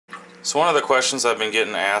So one of the questions I've been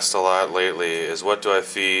getting asked a lot lately is, what do I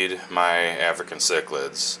feed my African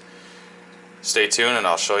cichlids? Stay tuned and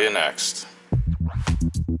I'll show you next.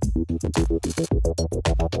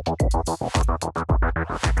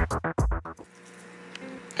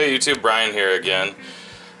 Hey YouTube, Brian here again.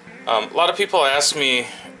 A lot of people ask me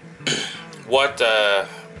what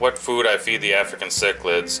food I feed the African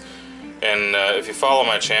cichlids, and if you follow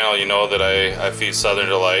my channel you know that I feed Southern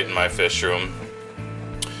Delight in my fish room.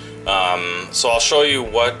 So I'll show you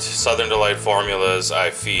what Southern Delight formulas I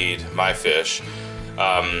feed my fish,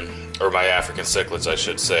 or my African cichlids I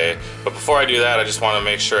should say. But before I do that, I just want to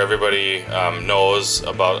make sure everybody knows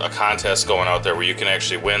about a contest going out there where you can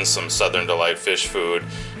actually win some Southern Delight fish food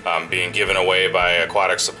being given away by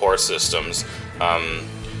Aquatic Support Systems.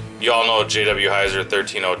 You all know J.W. Heiser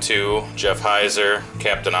 1302, Jeff Heiser,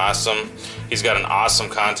 Captain Awesome. He's got an awesome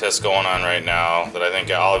contest going on right now that I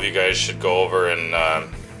think all of you guys should go over and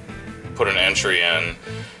put an entry in.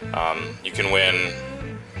 You can win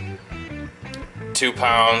 2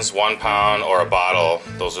 pounds, 1 pound, or a bottle.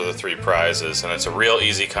 Those are the 3 prizes, and it's a real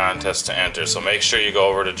easy contest to enter. So make sure you go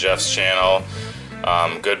over to Jeff's channel.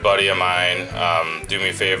 Good buddy of mine. Do me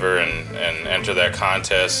a favor and enter that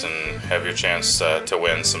contest and have your chance to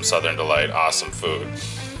win some Southern Delight awesome food.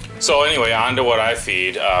 So anyway, on to what I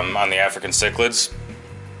feed on the African cichlids.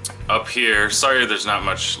 Up here, sorry there's not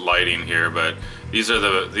much lighting here, but these are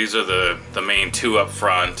the main 2 up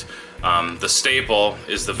front. The staple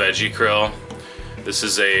is the veggie krill. This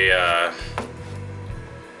is a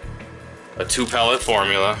 2 pellet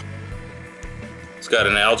formula. It's got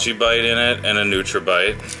an algae bite in it and a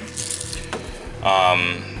NutriBite.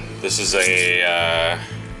 This is a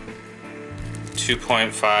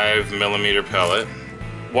 2.5 millimeter pellet.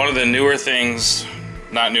 One of the newer things,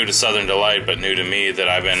 not new to Southern Delight, but new to me, that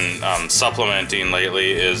I've been supplementing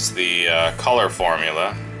lately is the color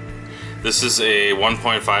formula. This is a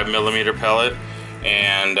 1.5 millimeter pellet,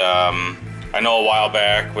 and I know a while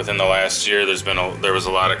back, within the last year, there was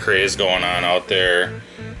a lot of craze going on out there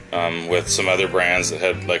with some other brands that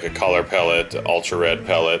had like a color pellet, ultra red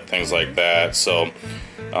pellet, things like that. So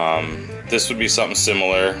this would be something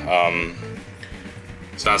similar.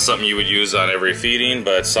 It's not something you would use on every feeding,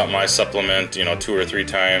 but something I supplement, 2 or 3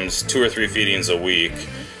 times, 2 or 3 feedings a week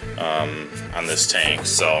on this tank.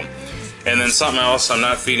 So, and then something else I'm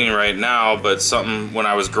not feeding right now, but something when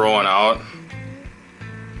I was growing out,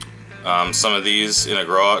 some of these in a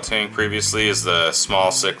grow out tank previously, is the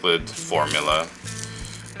small cichlid formula.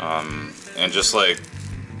 And just like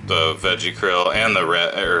the veggie krill and the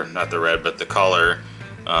red, or not the red, but the color,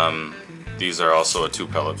 these are also a 2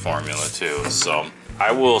 pellet formula too. So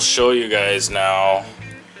I will show you guys now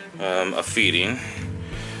a feeding.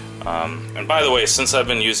 And by the way, since I've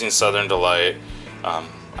been using Southern Delight,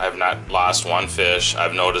 I've not lost 1 fish.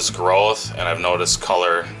 I've noticed growth and I've noticed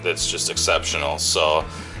color that's just exceptional. So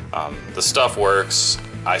the stuff works.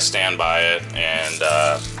 I stand by it, and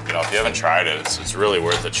if you haven't tried it, it's really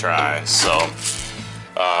worth a try. So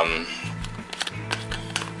I'm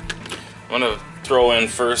gonna throw in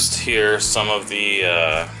first here some of the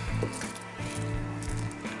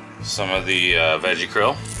veggie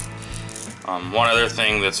krill. One other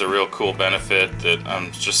thing that's a real cool benefit that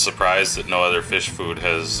I'm just surprised that no other fish food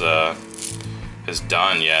has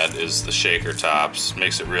done yet is the shaker tops.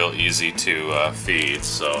 Makes it real easy to feed.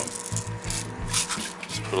 So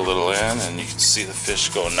just put a little in, and you can see the fish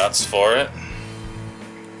go nuts for it.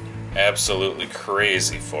 Absolutely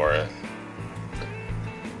crazy for it.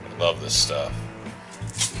 I love this stuff.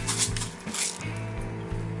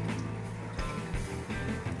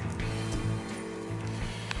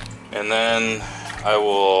 And then I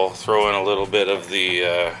will throw in a little bit of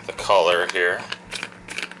the color here.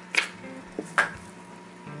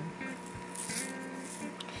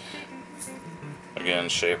 Again,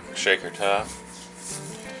 shaker top.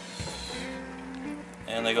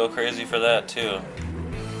 And they go crazy for that too.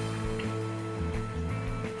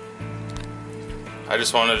 I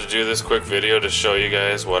just wanted to do this quick video to show you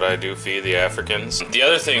guys what I do feed the Africans. The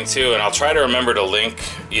other thing too, and I'll try to remember to link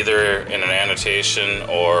either in an annotation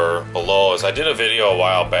or below, is I did a video a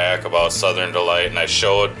while back about Southern Delight, and I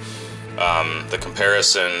showed the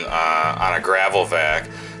comparison on a gravel vac.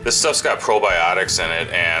 This stuff's got probiotics in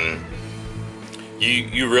it, and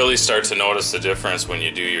you really start to notice the difference when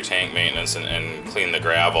you do your tank maintenance and clean the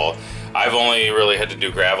gravel. I've only really had to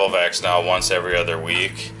do gravel vacs now once every other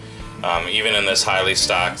week. Even in this highly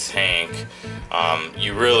stocked tank,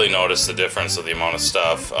 you really notice the difference of the amount of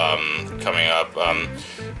stuff coming up.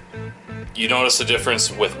 You notice the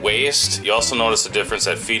difference with waste. You also notice the difference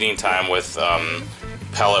at feeding time with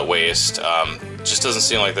pellet waste. just doesn't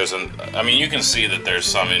seem like there's I mean, you can see that there's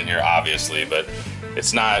some in here, obviously, but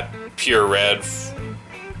it's not pure red,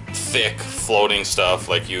 thick, floating stuff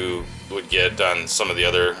like you would get on some of the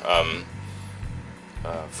other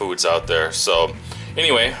foods out there. So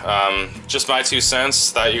anyway, just my 2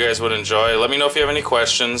 cents. Thought you guys would enjoy. Let me know if you have any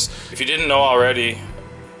questions. If you didn't know already,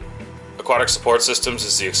 Aquatic Support Systems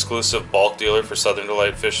is the exclusive bulk dealer for Southern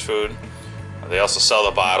Delight fish food. They also sell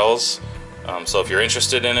the bottles. So if you're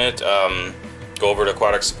interested in it, go over to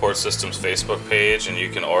Aquatic Support Systems Facebook page and you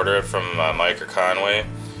can order it from Mike or Conway.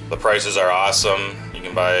 The prices are awesome. You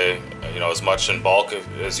can buy, you know, as much in bulk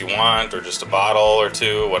as you want, or just a bottle or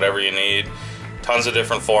two, whatever you need. Tons of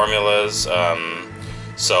different formulas.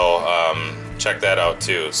 Check that out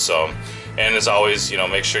too. So, and as always, you know,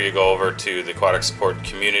 make sure you go over to the Aquatic Support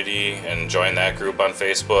community and join that group on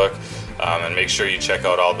Facebook. And make sure you check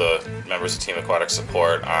out all the members of Team Aquatic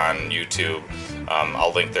Support on YouTube.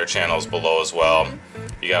 I'll link their channels below as well.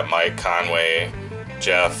 You got Mike, Conway,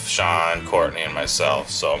 Jeff, Sean, Courtney, and myself.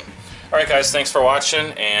 So, alright guys, thanks for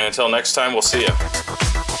watching, and until next time, we'll see you.